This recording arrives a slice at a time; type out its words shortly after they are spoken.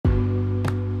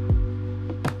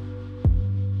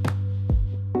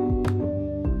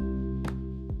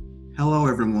Hello,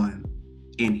 everyone,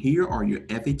 and here are your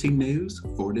FET news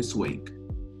for this week.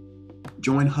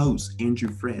 Join host Andrew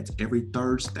Fretz every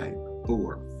Thursday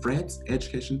for Fretz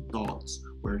Education Thoughts,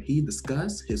 where he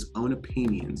discusses his own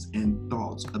opinions and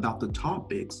thoughts about the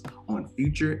topics on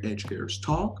Future Educators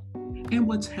Talk and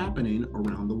what's happening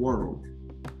around the world.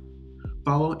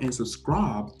 Follow and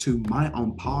subscribe to my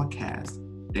own podcast,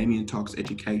 Damien Talks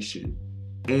Education,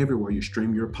 everywhere you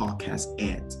stream your podcast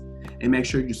at. And make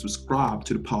sure you subscribe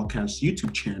to the podcast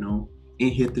YouTube channel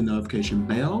and hit the notification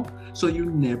bell so you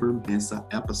never miss an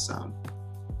episode.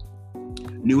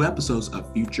 New episodes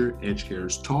of Future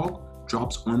Educators Talk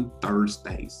drops on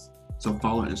Thursdays. So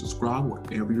follow and subscribe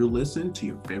wherever you listen to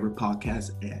your favorite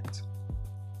podcast at.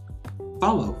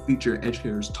 Follow Future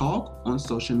Educators Talk on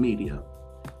social media.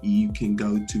 You can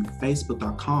go to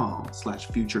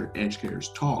facebook.com/Future Educators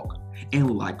Talk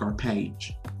and like our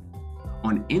page.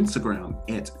 On Instagram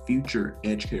at Future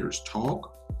Educators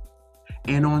Talk,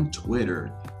 and on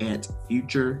Twitter at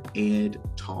Future Ed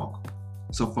Talk.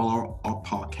 So follow our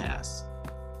podcast.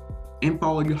 And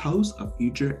follow your host of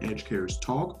Future Educators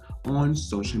Talk on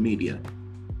social media.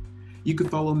 You can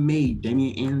follow me,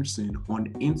 Damien Anderson, on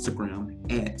Instagram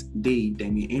at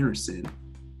 @DamionAnderson,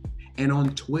 and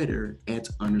on Twitter at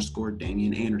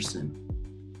 _Damien Anderson.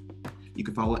 You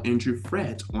can follow Andrew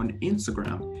Fret on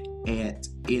Instagram at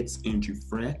It's Andrew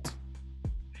Fret,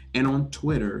 and on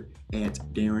Twitter at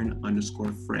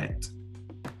Darren_Fret.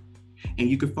 And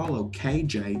you can follow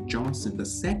KJ Johnson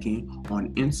II on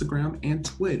Instagram and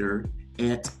Twitter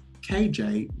at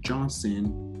KJ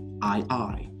Johnson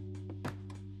II.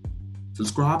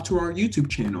 Subscribe to our YouTube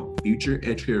channel, Future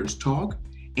Educators Talk,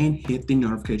 and hit the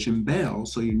notification bell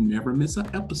so you never miss an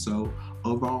episode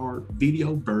of our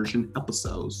video version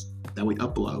episodes that we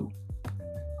upload.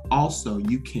 Also,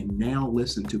 you can now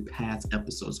listen to past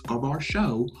episodes of our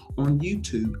show on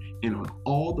YouTube and on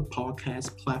all the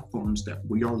podcast platforms that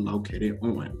we are located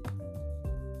on.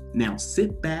 Now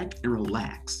sit back and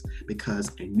relax because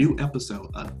a new episode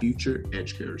of Future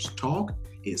Educators Talk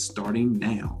is starting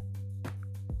now.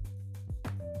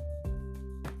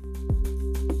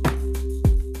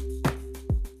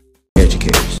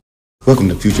 Educators. Welcome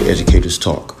to Future Educators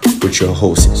Talk with your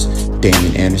hosts,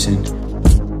 Damien Anderson,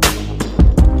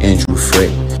 Andrew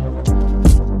Fret,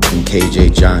 and KJ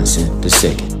Johnson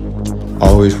II.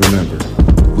 Always remember,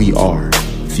 we are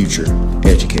future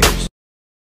educators.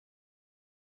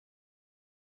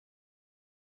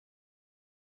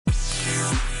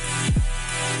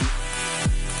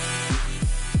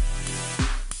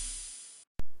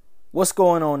 What's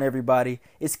going on, everybody?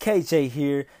 It's KJ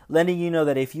here, letting you know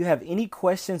that if you have any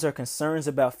questions or concerns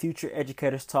about Future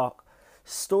Educators Talk,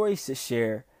 stories to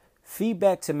share,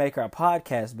 feedback to make our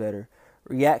podcast better,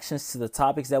 reactions to the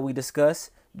topics that we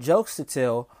discuss, jokes to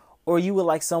tell, or you would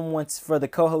like someone for the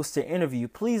co-host to interview,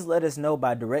 please let us know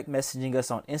by direct messaging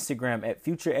us on Instagram at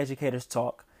Future Educators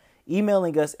Talk,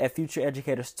 emailing us at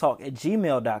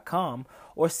futureeducatorstalk@gmail.com,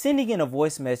 or sending in a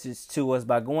voice message to us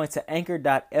by going to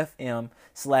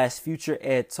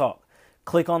anchor.fm/futureedtalk.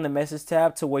 Click on the message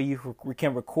tab to where you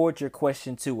can record your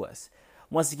question to us.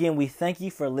 Once again, we thank you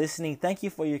for listening. Thank you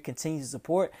for your continued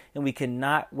support, and we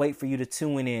cannot wait for you to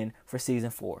tune in for season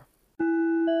 4.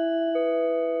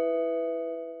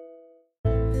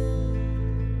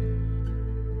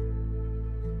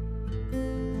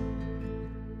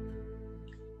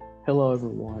 Hello,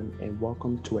 everyone, and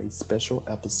welcome to a special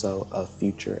episode of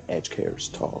Future Educators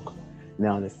Talk.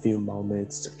 Now, in a few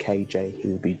moments, KJ, he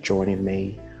will be joining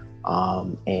me,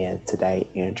 and today,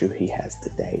 Andrew, he has the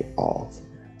day off.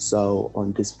 So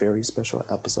on this very special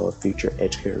episode of Future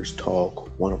Educators Talk,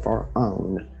 one of our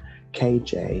own,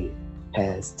 KJ,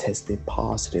 has tested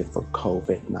positive for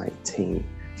COVID-19.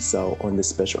 So on this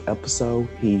special episode,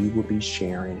 he will be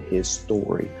sharing his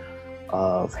story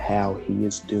of how he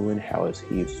is doing, how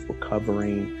he is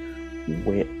recovering,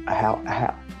 how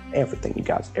everything, you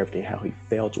guys, everything, how he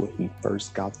felt when he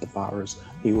first got the virus.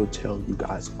 He will tell you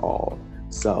guys all.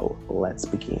 So let's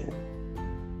begin.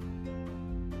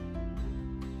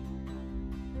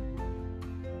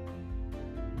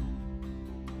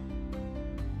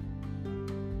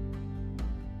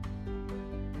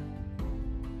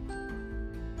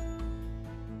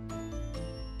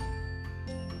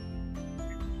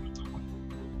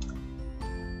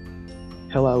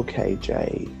 Hello,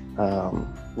 KJ.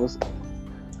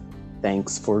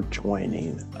 Thanks for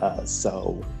joining us.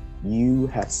 So you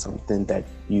have something that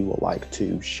you would like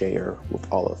to share with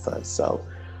all of us. So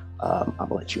I'm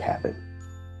gonna let you have it.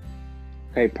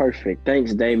 Okay, perfect.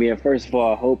 Thanks, Damien. First of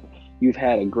all, I hope you've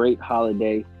had a great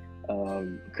holiday,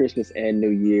 Christmas and New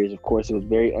Year's. Of course, it was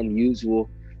very unusual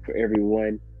for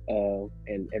everyone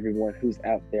and everyone who's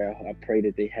out there. I pray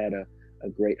that they had a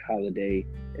great holiday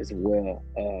as well.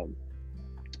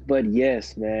 But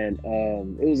yes, man,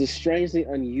 it was a strangely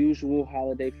unusual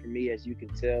holiday for me, as you can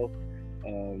tell.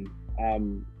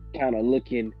 I'm kind of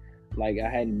looking like I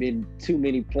hadn't been too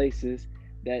many places.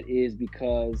 That is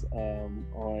because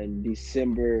on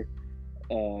December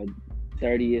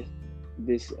 30th,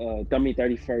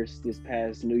 31st, this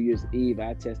past New Year's Eve,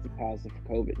 I tested positive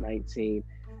for COVID-19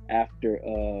 after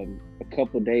a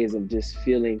couple of days of just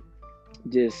feeling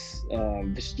just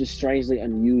strangely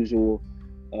unusual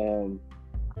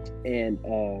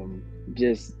and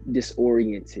just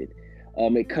disoriented.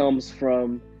 It comes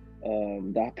from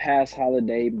the past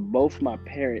holiday. Both my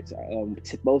parents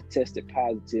both tested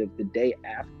positive the day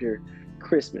after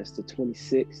Christmas, the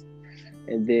 26th.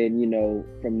 And then,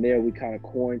 from there, we kind of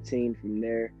quarantined from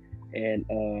there and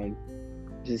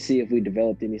to see if we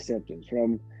developed any symptoms.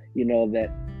 From,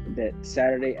 that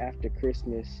Saturday after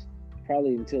Christmas,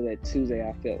 probably until that Tuesday,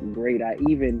 I felt great. I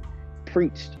even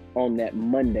preached on that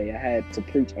Monday. I had to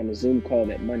preach on a Zoom call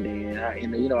that Monday, and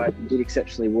I did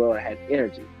exceptionally well. I had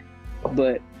energy.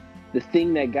 But the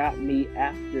thing that got me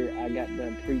after I got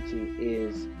done preaching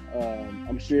is,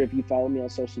 I'm sure if you follow me on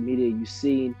social media, you've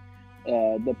seen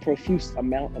the profuse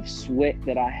amount of sweat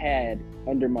that I had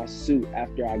under my suit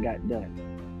after I got done.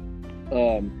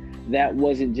 That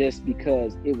wasn't just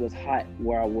because it was hot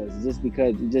where I was,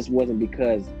 it just wasn't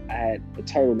because I had a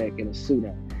turtleneck and a suit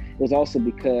on. It was also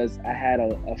because I had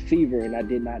a fever and I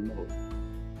did not know it.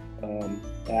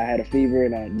 I had a fever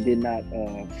and I did not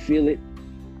feel it.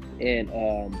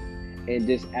 And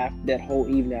just after that whole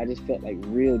evening, I just felt like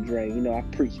real drained. I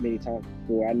preached many times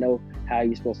before. I know how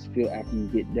you're supposed to feel after you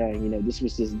get done. This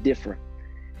was just different.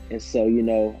 And so,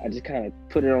 I just kind of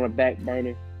put it on the back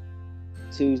burner.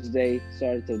 Tuesday,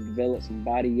 started to develop some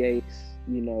body aches.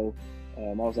 I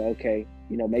was like, okay,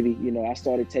 maybe, I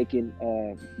started taking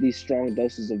these strong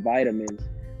doses of vitamins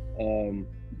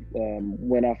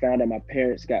when I found out my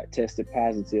parents got tested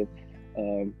positive,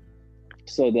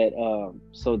 so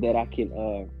that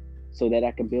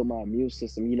I can build my immune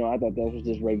system. I thought that was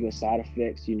just regular side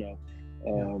effects.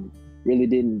 Really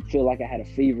didn't feel like I had a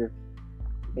fever.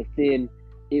 But then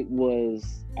it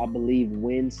was, I believe,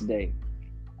 Wednesday.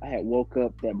 I had woke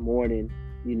up that morning,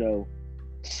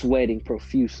 sweating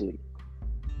profusely.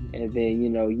 And then,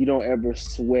 you don't ever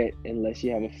sweat unless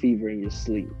you have a fever in your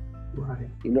sleep. Right.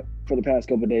 For the past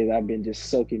couple of days, I've been just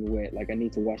soaking wet. Like, I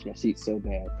need to wash my sheets so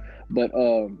bad. But,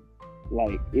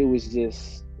 it was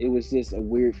just a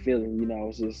weird feeling. I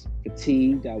was just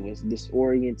fatigued. I was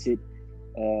disoriented.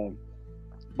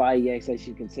 Body aches, as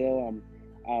you can tell.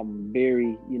 I'm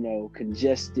very,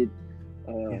 congested.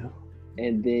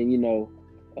 And then,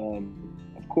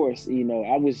 of course,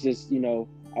 I was just,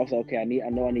 I was like, okay, I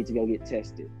know I need to go get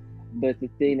tested. But the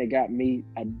thing that got me,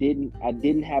 I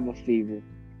didn't have a fever.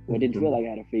 Well, I didn't feel like I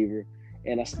had a fever,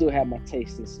 and I still had my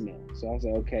taste and smell. So I was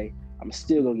like, okay, I'm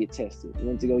still gonna get tested. I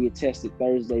went to go get tested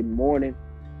Thursday morning,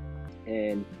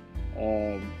 and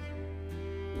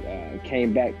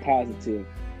came back positive.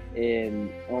 And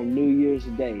on New Year's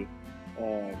Day,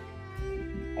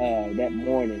 that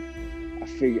morning, I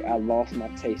figured I lost my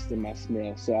taste and my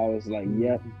smell. So I was like,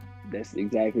 yep, that's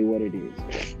exactly what it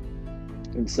is.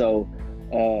 And so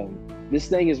this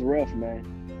thing is rough, man.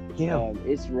 Yeah.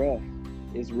 It's rough.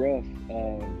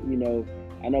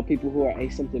 I know people who are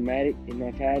asymptomatic and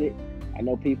have had it. I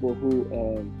know people who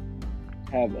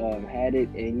have had it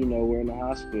and, we're in the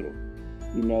hospital,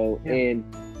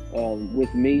 and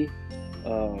with me,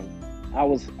 I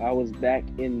was back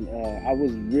in,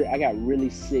 I got really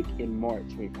sick in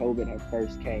March when COVID had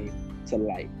first came to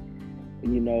light.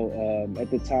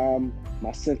 At the time,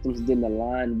 my symptoms didn't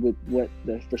align with what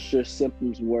the for sure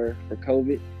symptoms were for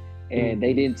COVID, and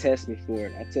they didn't test me for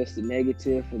it. I tested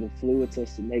negative for the flu, I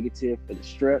tested negative for the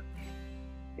strep,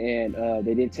 and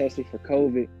they didn't test me for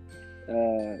COVID.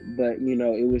 But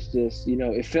it was just,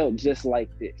 it felt just like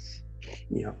this.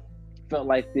 Yeah. Felt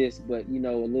like this, but a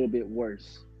little bit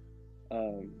worse.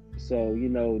 So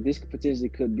this potentially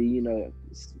could be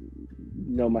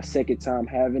my second time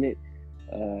having it.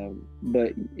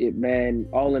 But man,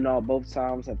 all in all, both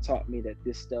times have taught me that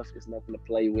this stuff is nothing to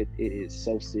play with. It is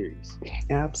so serious.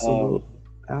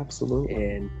 Absolutely.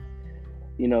 And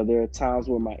there are times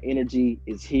where my energy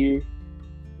is here.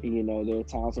 There are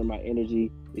times when my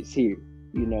energy is here.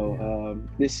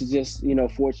 This is just,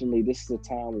 fortunately, this is a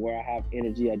time where I have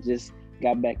energy. I just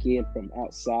got back in from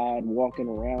outside, walking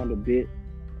around a bit.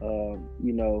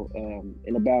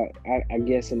 In about, I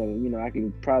guess, I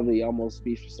can probably almost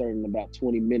be certain in about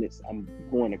 20 minutes, I'm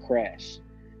going to crash,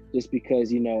 just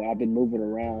because, I've been moving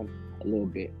around a little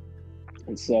bit.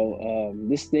 And so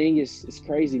this thing is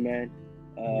crazy, man.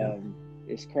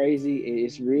 It's crazy.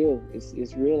 It's real.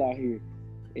 It's real out here.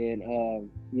 And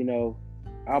you know,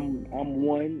 I'm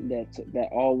one that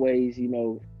always, you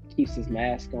know, keeps his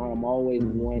mask on. I'm always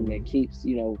one that keeps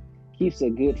a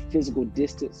good physical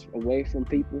distance away from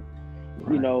people.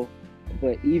 Right. You know,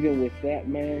 but even with that,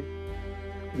 man,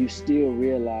 you still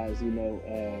realize, you know,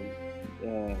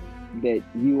 that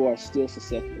you are still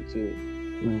susceptible to it.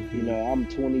 Mm-hmm. You know, I'm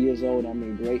 20 years old. I'm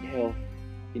in great health.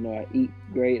 You know, I eat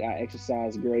great. I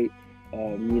exercise great.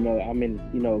 You know, I'm in,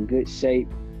 you know, good shape.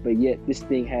 But yet this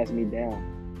thing has me down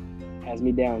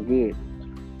good.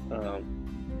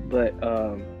 But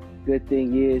good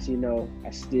thing is, you know,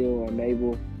 I still am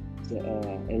able to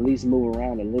at least move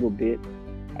around a little bit.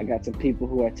 I got some people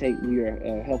who are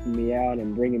helping me out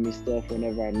and bringing me stuff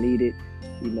whenever I need it.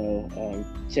 You know,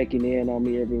 checking in on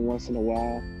me every once in a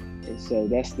while. And so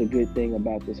that's the good thing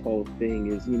about this whole thing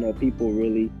is, you know, people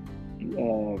really,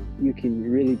 you can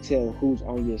really tell who's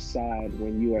on your side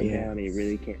when you are down and you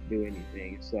really can't do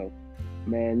anything. So,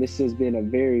 man, this has been a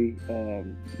very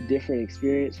different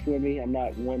experience for me. I'm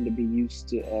not one to be used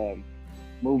to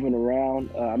moving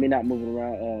around. Not moving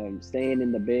around, staying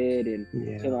in the bed. And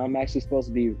you know, I'm actually supposed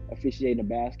to be officiating a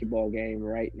basketball game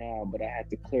right now, but I had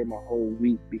to clear my whole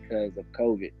week because of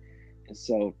COVID. And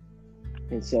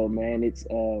so, man, it's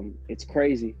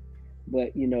crazy.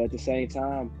 But, you know, at the same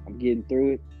time, I'm getting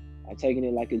through it. I'm taking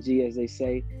it like a G, as they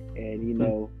say. And, you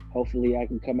know, hopefully I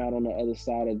can come out on the other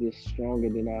side of this stronger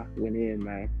than I went in,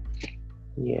 man.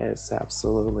 Yes,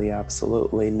 absolutely,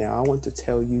 absolutely. Now, I want to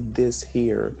tell you this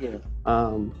here.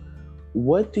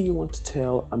 What do you want to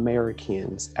tell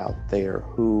Americans out there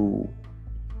who,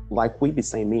 like we be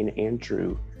saying, me and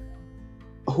Andrew,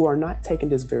 who are not taking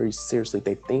this very seriously?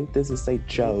 They think this is a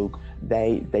joke.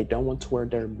 They don't want to wear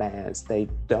their masks. They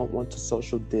don't want to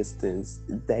social distance.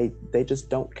 They just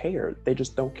don't care. They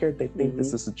just don't care. They think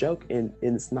this is a joke and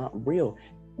it's not real.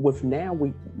 With now,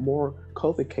 more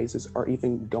COVID cases are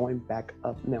even going back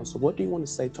up now. So what do you want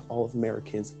to say to all of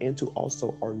Americans and to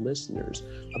also our listeners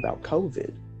about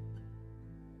COVID?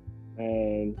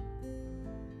 And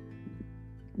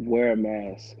wear a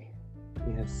mask.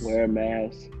 Yes. Wear a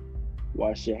mask.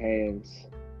 Wash your hands.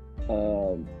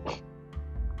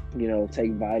 You know,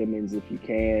 take vitamins if you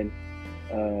can.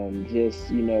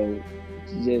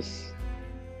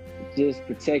 Just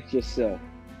protect yourself.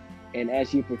 And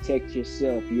as you protect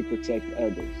yourself, you protect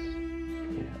others.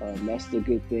 That's the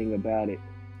good thing about it.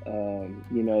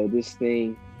 You know, this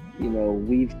thing, you know,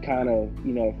 we've kind of,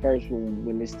 you know, at first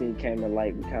when this thing came to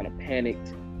light, we kind of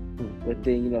panicked. But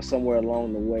then, you know, somewhere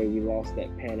along the way, we lost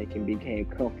that panic and became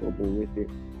comfortable with it.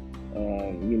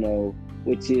 You know,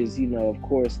 which is, you know, of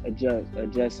course,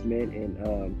 adjustment and,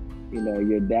 you know,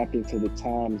 you're adapting to the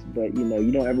times. But, you know,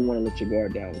 you don't ever want to let your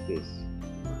guard down with this.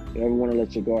 You don't ever want to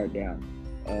let your guard down.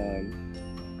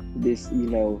 You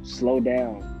know, slow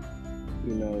down.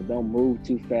 You know, don't move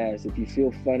too fast. If you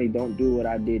feel funny, don't do what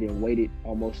I did and waited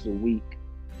almost a week.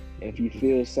 If you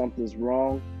feel something's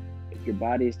wrong, if your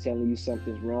body is telling you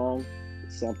something's wrong,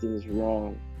 something is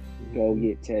wrong, go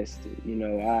get tested. You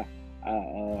know,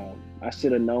 I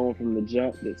should have known from the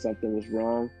jump that something was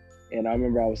wrong. And I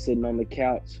remember I was sitting on the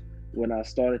couch when I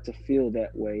started to feel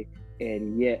that way,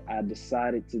 and yet I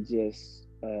decided to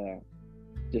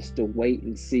just to wait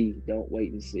and see. Don't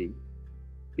wait and see,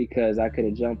 because I could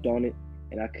have jumped on it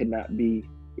and I could not be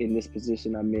in this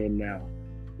position I'm in now.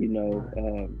 You know,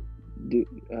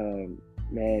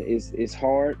 man, it's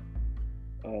hard.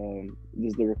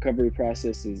 The recovery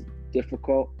process is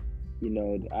difficult. You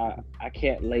know, I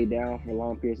can't lay down for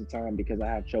long periods of time because I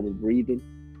have trouble breathing.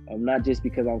 Not just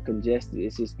because I'm congested,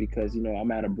 it's just because, you know,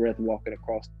 I'm out of breath walking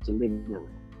across the living room.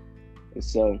 And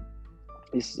so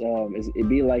it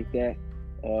be like that.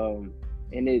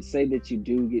 And it say that you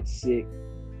do get sick.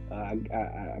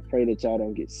 I pray that y'all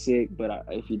don't get sick, but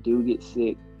if you do get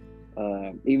sick,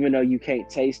 even though you can't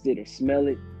taste it or smell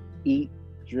it, eat,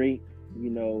 drink, you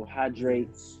know,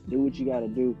 hydrate, do what you got to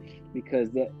do,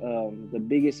 because the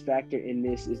biggest factor in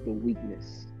this is the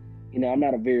weakness. You know, I'm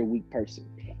not a very weak person.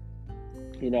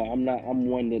 You know, I'm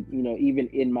one that, you know, even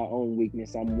in my own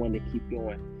weakness, I'm one to keep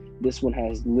going. This one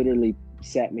has literally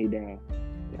sat me down.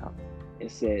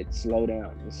 And said, slow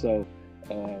down. And so,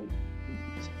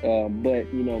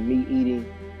 but, you know, me eating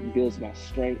builds my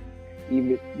strength.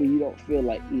 Even when you don't feel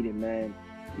like eating, man,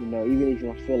 you know, even if you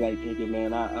don't feel like drinking,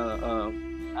 man,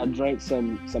 I drank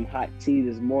some hot tea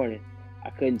this morning.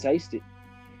 I couldn't taste it.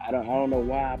 I don't know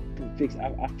why.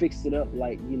 I fixed it up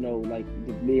like, you know, like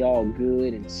to be all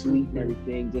good and sweet and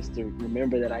everything, just to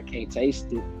remember that I can't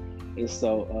taste it. And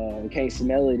so, can't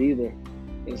smell it either.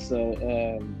 And so,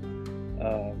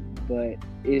 but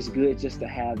it's good just to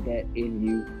have that in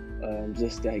you,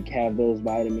 just to have those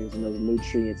vitamins and those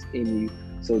nutrients in you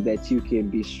so that you can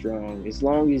be strong. As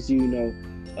long as you know,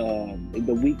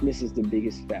 the weakness is the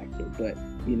biggest factor, but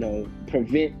you know,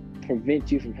 prevent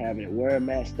you from having it. Wear a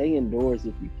mask, stay indoors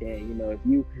if you can. You know,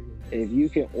 if you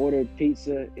can order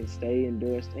pizza and stay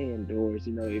indoors, stay indoors.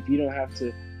 You know, if you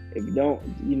don't,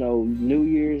 you know, New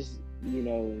Year's, you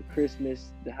know,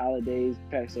 Christmas, the holidays,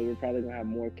 so we're probably gonna have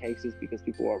more cases because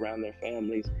people are around their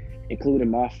families, including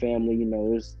my family. You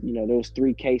know, there was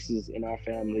 3 cases in our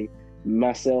family,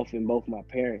 myself and both my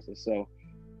parents, and so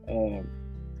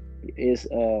it's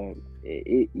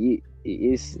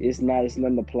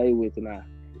nothing to play with, and I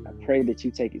pray that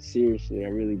you take it seriously. I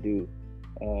really do,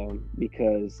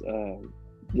 because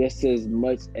just as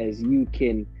much as you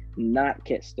can not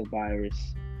catch the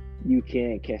virus, you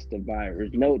can catch the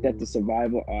virus. Note that the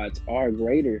survival odds are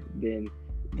greater than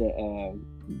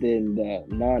the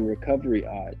non-recovery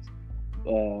odds,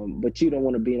 but you don't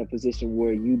want to be in a position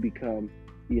where you become,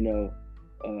 you know,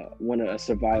 a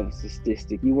survival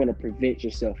statistic. You want to prevent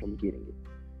yourself from getting it.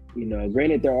 You know,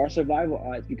 granted, there are survival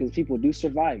odds because people do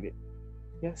survive it.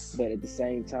 Yes. But at the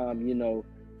same time, you know,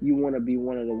 you want to be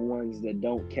one of the ones that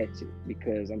don't catch it,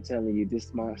 because I'm telling you,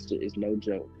 this monster is no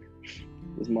joke.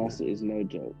 This monster is no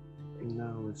joke.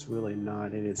 No, it's really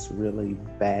not, and it's really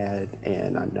bad,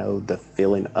 and I know the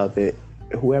feeling of it.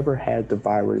 Whoever had the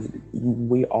virus,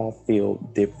 we all feel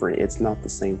different. It's not the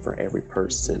same for every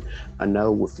person. I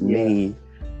know with me,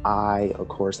 I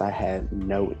had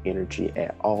no energy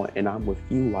at all, and I'm with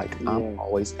you, like I'm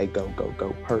always a go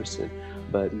person.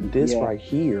 But this right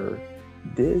here,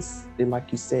 and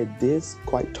like you said, this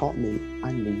quite taught me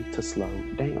I need to slow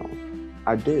down.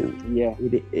 I do. Yeah.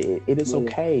 It is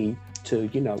okay to,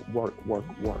 you know, work.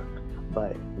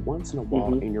 But once in a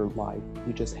while in your life,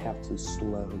 you just have to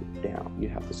slow down. You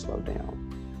have to slow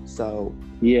down. So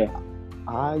you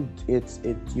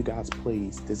guys,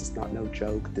 please, this is not no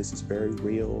joke. This is very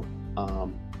real.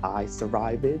 I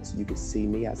survived it. You can see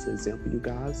me as an example, you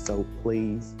guys. So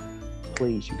please,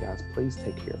 you guys, please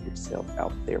take care of yourself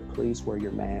out there. Please wear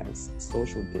your mask,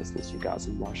 social distance, you guys,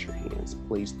 and wash your hands.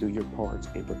 Please do your part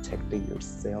in protecting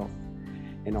yourself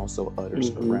and also others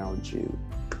around you.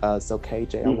 So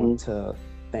KJ, I want to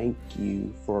thank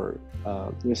you for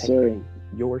taking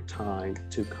your time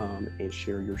to come and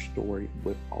share your story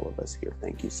with all of us here.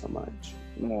 Thank you so much.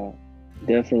 No,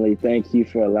 definitely. Thank you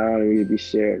for allowing me to be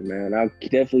shared, man. I'll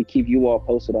definitely keep you all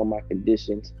posted on my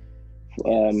conditions.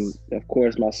 Of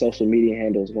course, my social media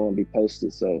handle is going to be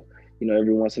posted. So, you know,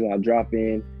 every once in a while I'll drop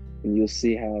in and you'll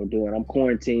see how I'm doing. I'm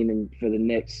quarantining for the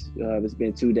next, it's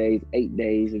been 2 days, 8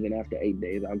 days. And then after 8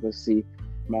 days, I'll go see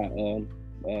my,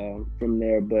 from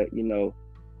there. But, you know,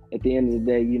 at the end of the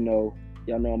day, you know,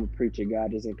 y'all know I'm a preacher.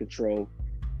 God is in control.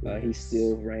 He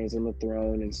still reigns on the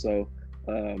throne. And so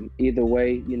either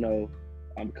way, you know,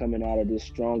 I'm coming out of this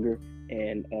stronger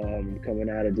and coming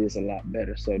out of this a lot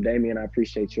better. So Damien, I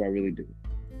appreciate you. I really do.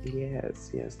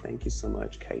 Yes. Thank you so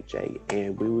much, KJ.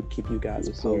 And we will keep you guys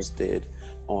posted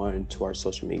on to our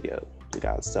social media, you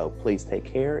guys. So please take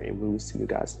care, and we will see you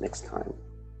guys next time.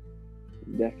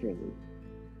 Definitely.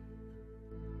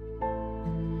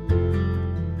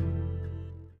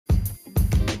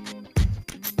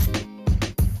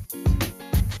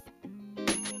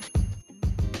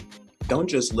 Don't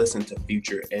just listen to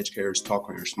Future Educators Talk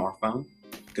on your smartphone.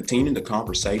 Continue the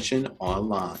conversation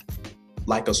online.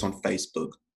 Like us on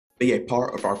Facebook. Be a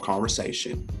part of our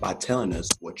conversation by telling us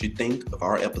what you think of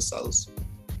our episodes.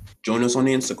 Join us on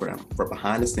Instagram for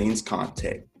behind-the-scenes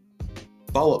content.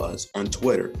 Follow us on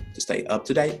Twitter to stay up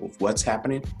to date with what's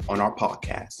happening on our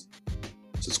podcast.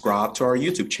 Subscribe to our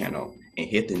YouTube channel and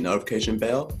hit the notification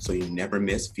bell so you never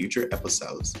miss future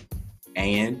episodes.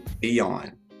 And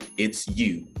beyond, it's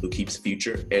you who keeps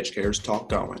Future Educators Talk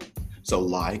going. So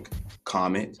like,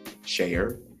 comment,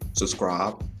 share,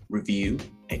 subscribe, review,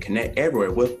 and connect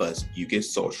everywhere with us. You get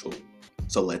social.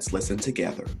 So let's listen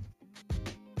together.